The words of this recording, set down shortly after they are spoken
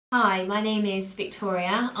Hi, my name is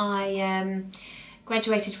Victoria. I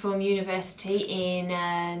graduated from university in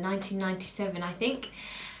 1997, I think,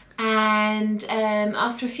 and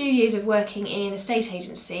after a few years of working in a estate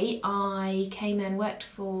agency, I came and worked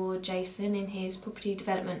for Jason in his property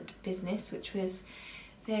development business, which was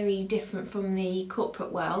very different from the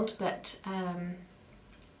corporate world, but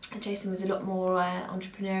Jason was a lot more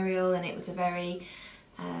entrepreneurial, and it was a very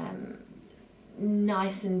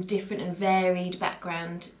nice and different and varied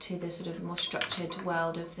background to the sort of more structured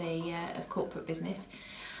world of the of corporate business.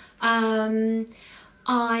 I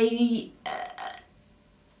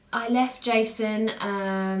left Jason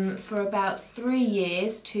for about 3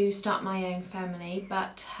 years to start my own family,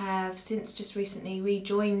 but have since just recently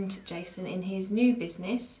rejoined Jason in his new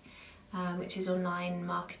business, which is online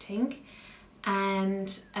marketing,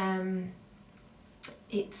 and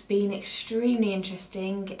it's been extremely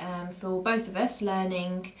interesting for both of us,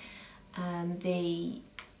 learning the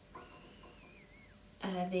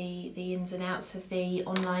ins and outs of the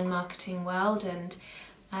online marketing world, and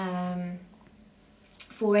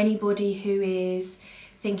for anybody who is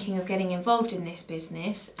thinking of getting involved in this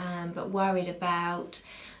business but worried about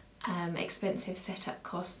expensive setup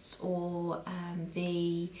costs or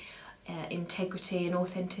the integrity and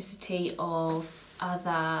authenticity of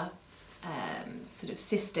other sort of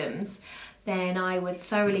systems, then I would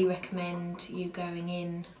thoroughly recommend you going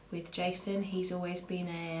in with Jason. He's always been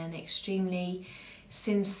an extremely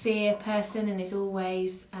sincere person and is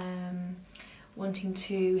always wanting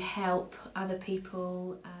to help other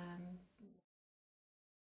people